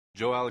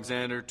Joe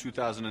Alexander,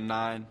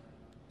 2009,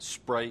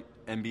 Sprite,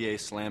 NBA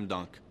Slam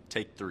Dunk,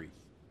 take 3.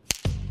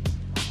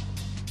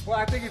 Well,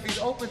 I think if he's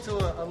open to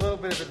a little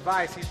bit of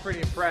advice, he's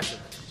pretty impressive.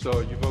 So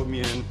you vote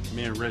me in,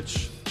 me and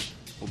Rich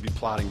will be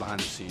plotting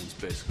behind the scenes,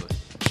 basically.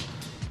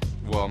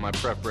 Well, my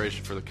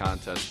preparation for the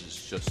contest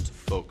is just to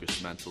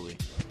focus mentally.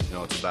 You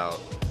know, it's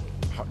about,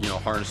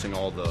 harnessing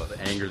all the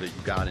anger that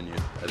you got in you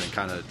and then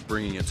kind of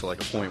bringing it to like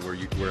a point where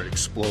it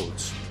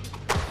explodes.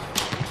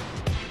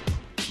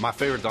 My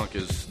favorite dunk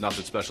is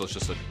nothing special. It's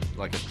just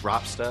like a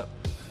drop step,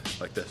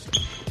 like this.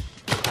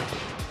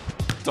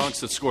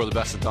 Dunks that score the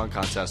best at dunk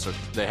contests,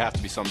 they have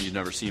to be something you've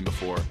never seen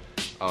before.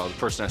 The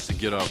person has to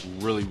get up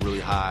really, really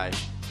high.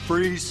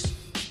 Freeze.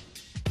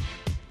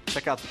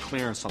 Check out the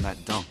clearance on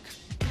that dunk.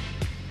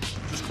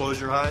 Just close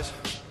your eyes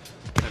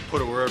and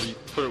put it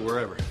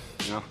wherever,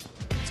 you know?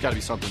 It's got to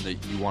be something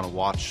that you want to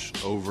watch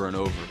over and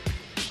over.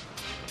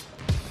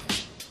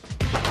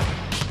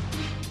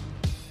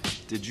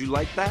 Did you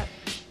like that?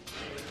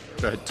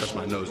 Go ahead, touch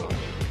my nose on it.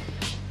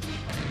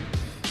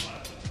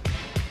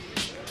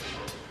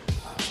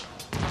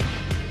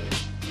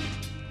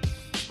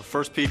 The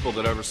first people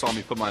that ever saw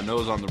me put my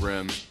nose on the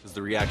rim,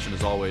 the reaction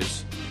is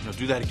always,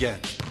 do that again.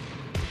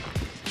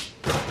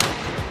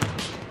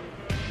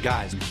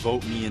 Guys,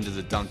 vote me into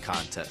the dunk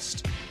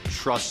contest.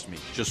 Trust me,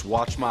 just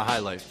watch my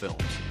highlight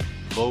films.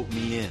 Vote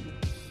me in.